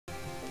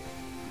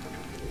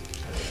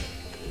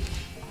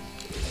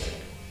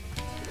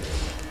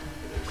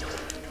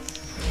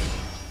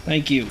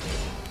Thank you.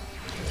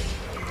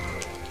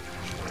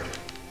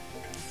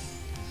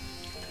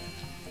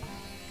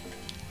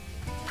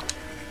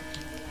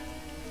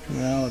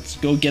 Well, let's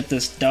go get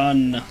this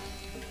done.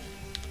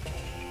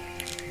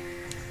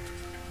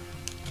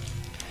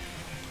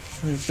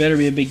 There better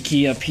be a big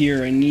key up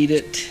here. I need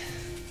it.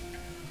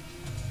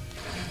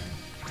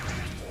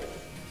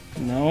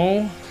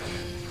 No.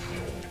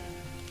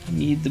 I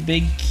need the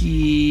big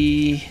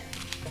key.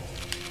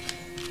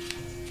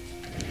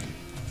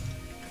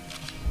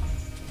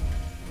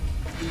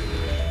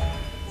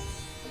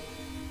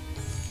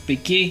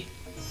 Big key.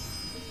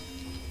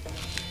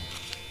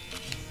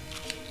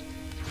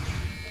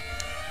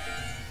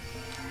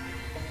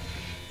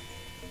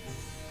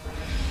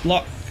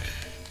 Lock.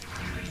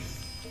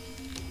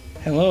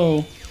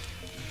 Hello.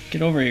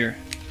 Get over here.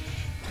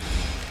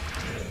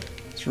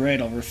 That's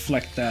right, I'll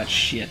reflect that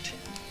shit.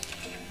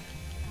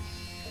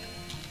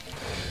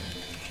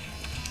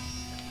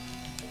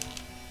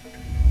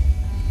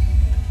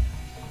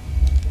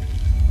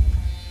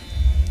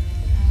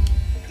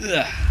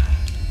 Ugh.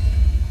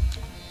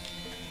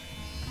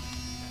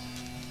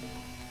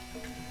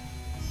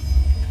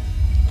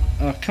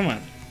 Oh, come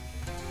on.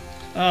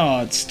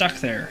 Oh, it's stuck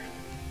there.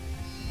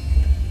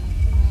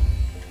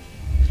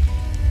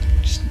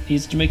 Just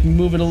needs to make me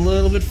move it a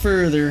little bit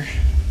further.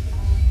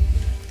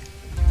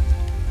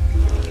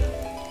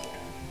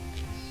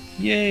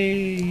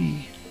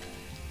 Yay!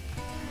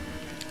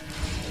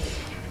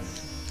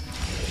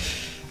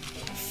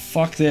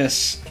 Fuck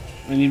this.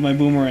 I need my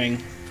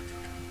boomerang.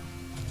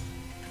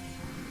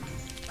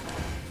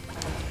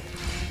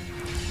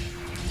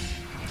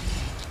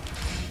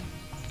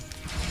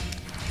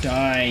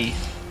 Die.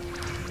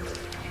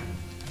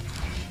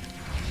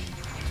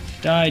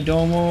 Die,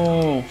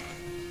 Domo.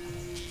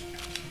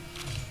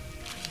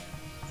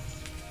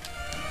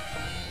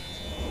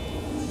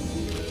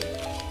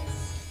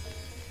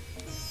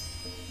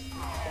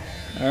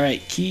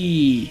 Alright,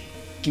 key.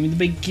 Give me the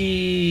big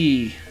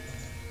key.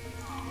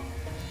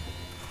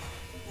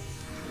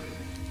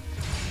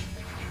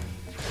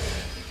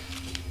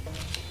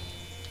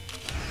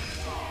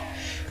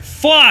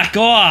 Fuck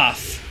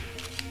off!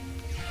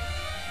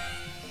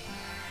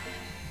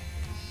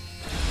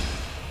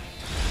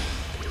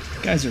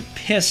 You guys are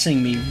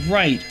pissing me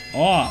right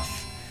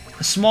off.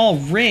 A small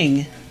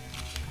ring?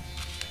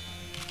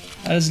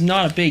 That is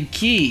not a big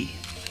key.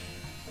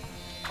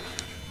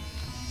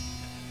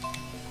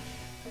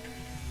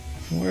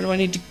 Where do I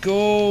need to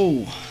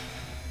go?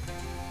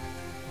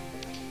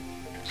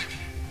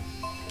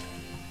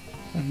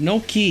 I have no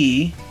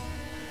key.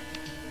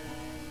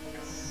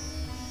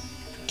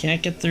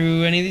 Can't get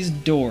through any of these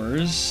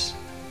doors.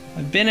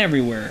 I've been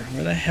everywhere.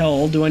 Where the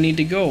hell do I need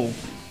to go?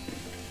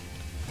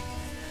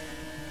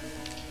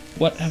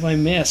 What have I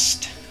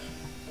missed?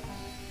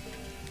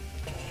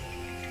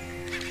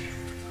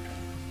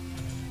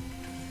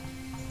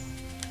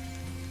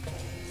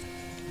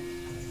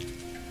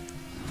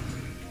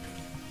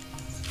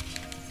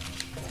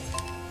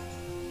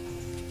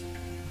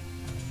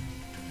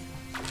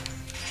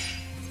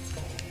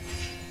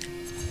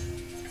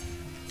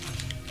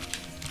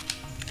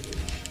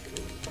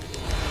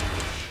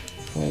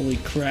 Holy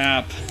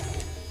crap.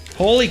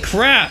 Holy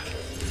crap!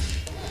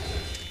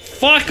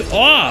 Fuck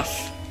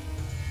off!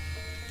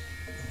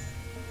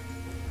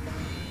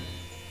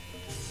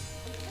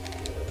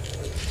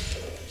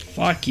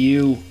 Fuck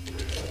you.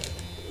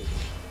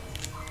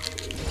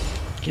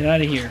 Get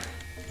out of here.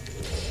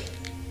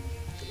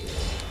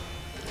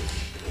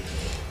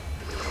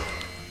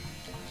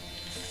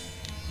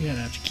 You're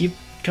gonna have to keep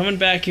coming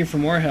back here for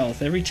more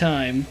health every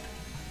time.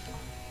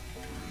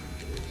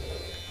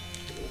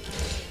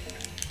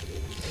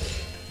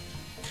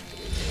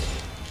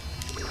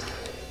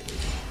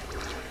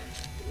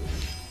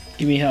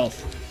 Give me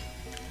health.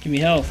 Give me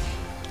health.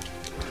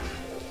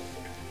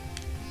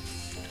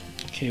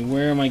 Okay,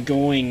 where am I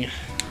going?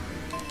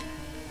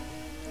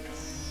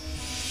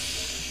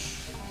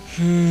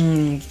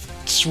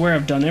 Swear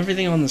I've done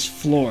everything on this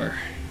floor.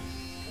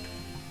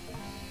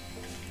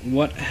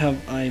 What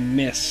have I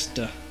missed?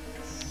 There's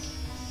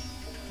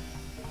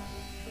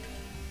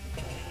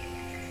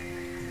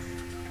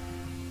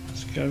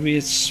gotta be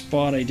a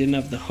spot I didn't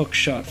have the hook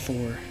shot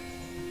for.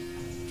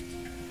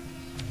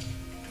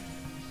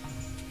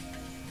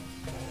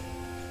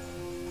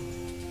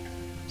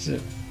 Is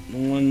it the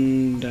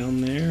one down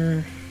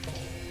there?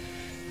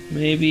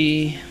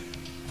 Maybe.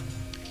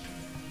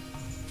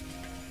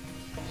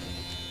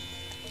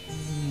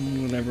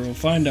 Whatever, we'll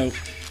find out.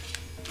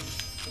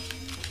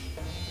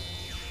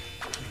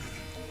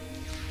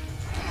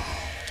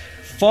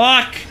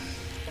 Fuck!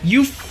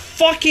 You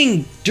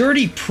fucking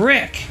dirty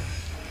prick!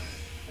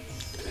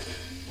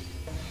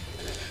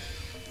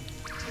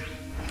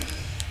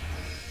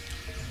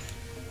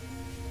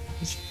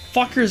 These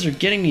fuckers are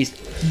getting me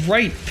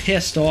right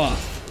pissed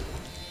off.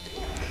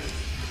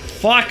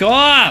 Fuck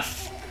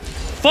off!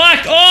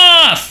 Fuck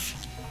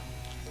off!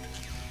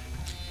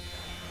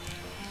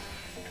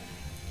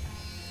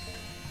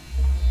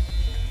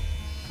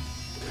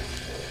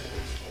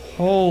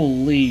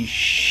 Holy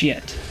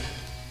shit.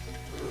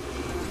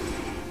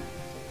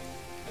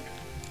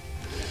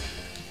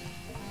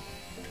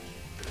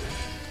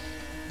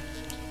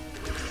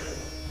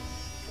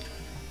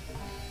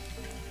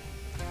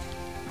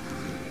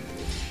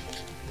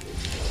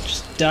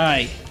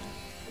 die.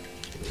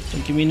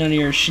 Don't give me none of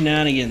your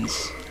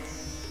shenanigans.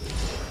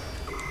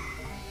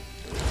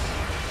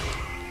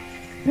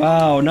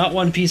 Wow, not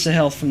one piece of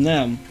health from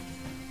them.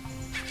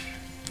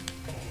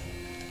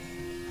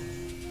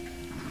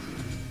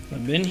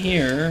 I've been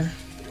here.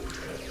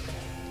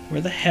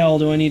 Where the hell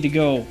do I need to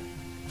go?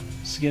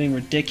 This is getting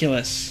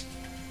ridiculous.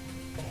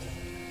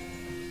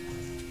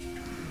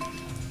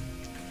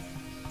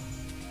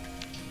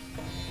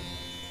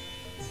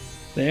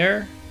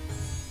 There?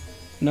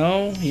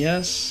 No?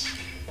 Yes?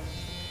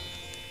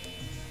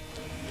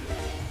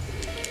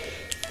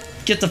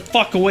 Get the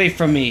fuck away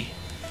from me!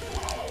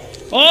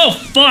 Oh,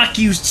 fuck,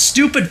 you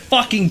stupid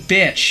fucking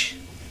bitch!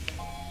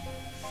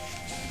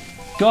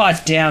 God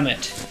damn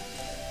it.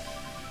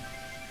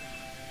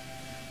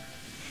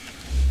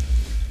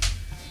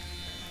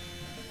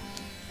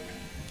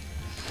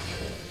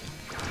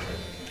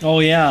 Oh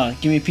yeah,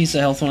 give me a piece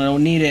of health when I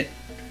don't need it.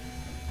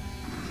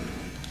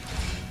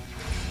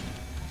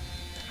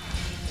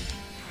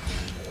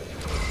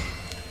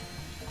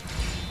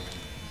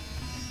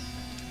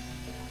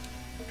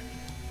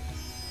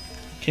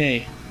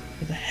 Okay,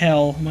 where the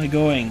hell am I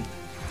going?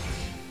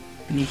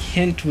 Any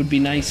hint would be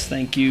nice,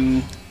 thank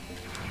you.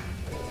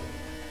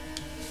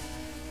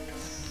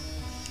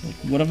 Like,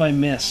 what have I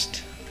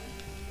missed?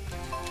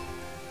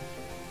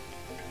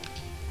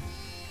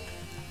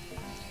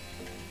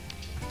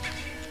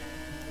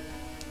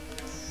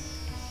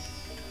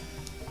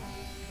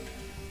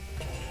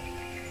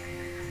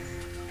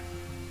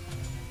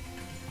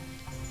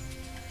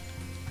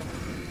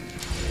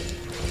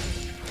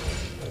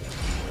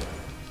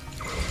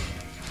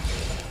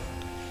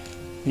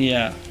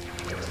 Yeah.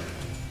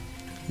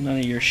 None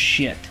of your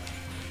shit.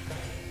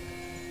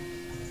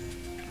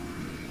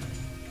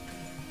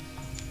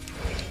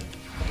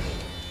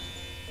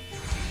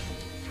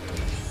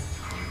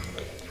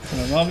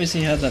 And I've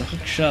obviously had that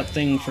hookshot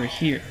thing for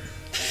here.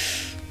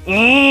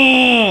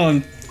 Oh,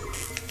 I'm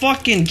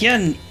fucking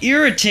getting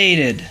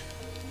irritated.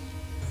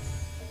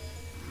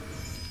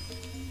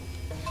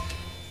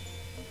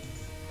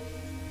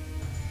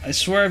 I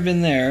swear I've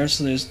been there,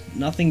 so there's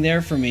nothing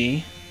there for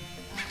me.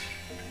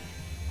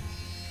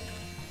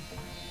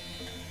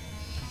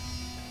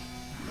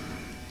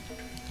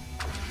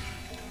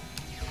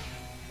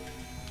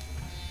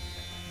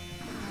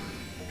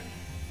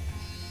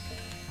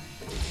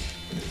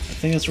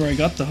 I think that's where I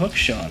got the hook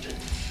shot.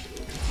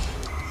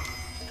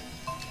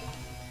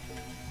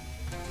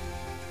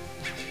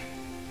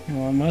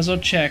 Well, I might as well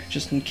check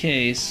just in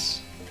case.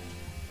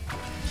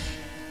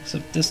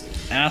 Except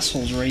this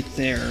asshole's right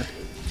there.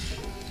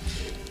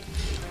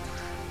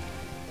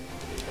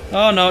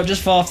 Oh no,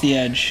 just fall off the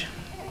edge.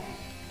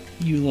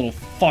 You little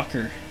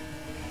fucker.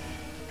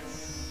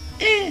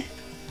 Eh.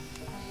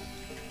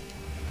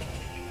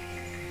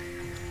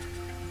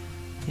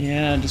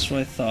 Yeah, just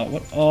what I thought.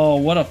 What? Oh,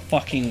 what a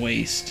fucking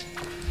waste.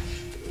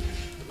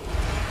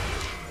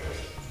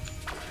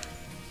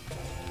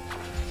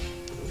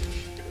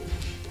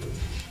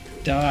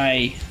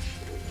 Die.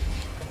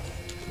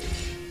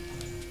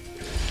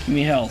 Give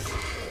me health.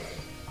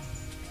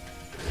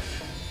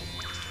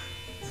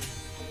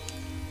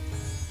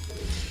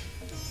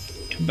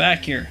 Come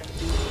back here.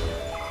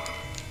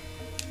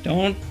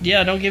 Don't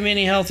give me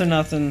any health or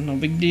nothing. No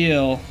big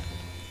deal.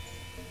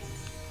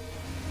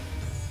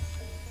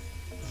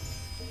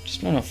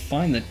 Just want to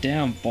find the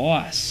damn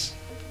boss.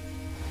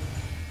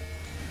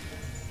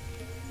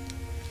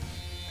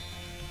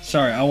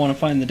 Sorry, I want to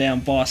find the damn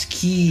boss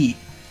key.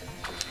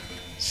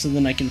 So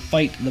then I can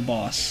fight the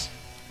boss.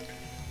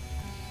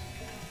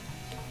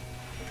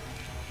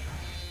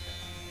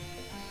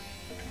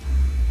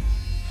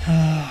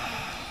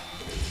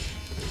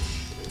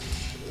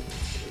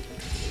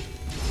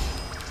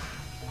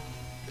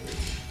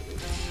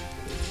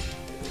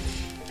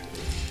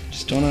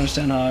 Just don't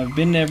understand how I've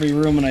been to every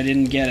room and I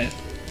didn't get it.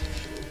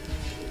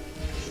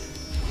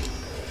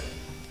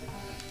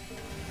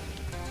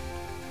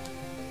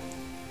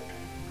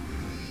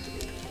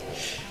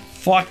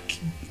 Fuck.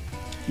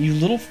 You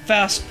little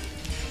fast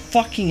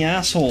fucking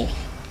asshole.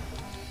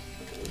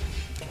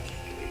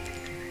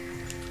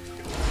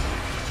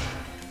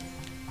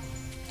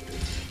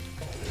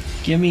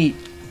 Give me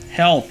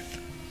health.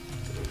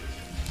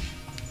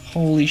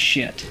 Holy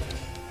shit.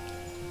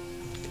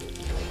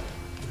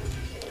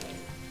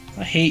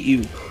 I hate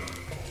you.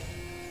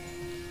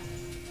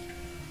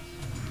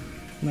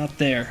 Not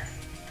there.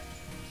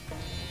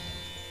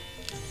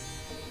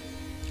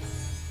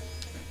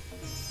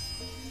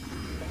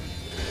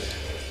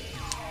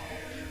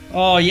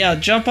 Oh yeah,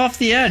 jump off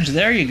the edge.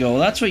 There you go.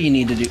 That's what you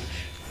need to do.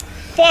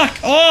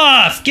 Fuck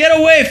off! Get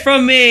away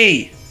from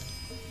me!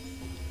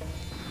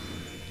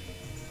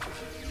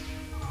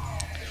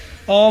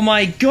 Oh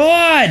my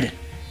god!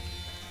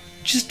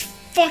 Just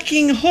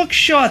fucking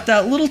hookshot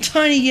that little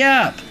tiny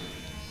gap.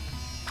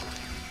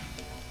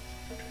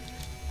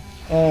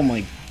 Oh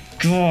my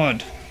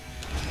god.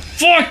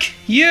 Fuck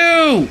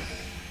you!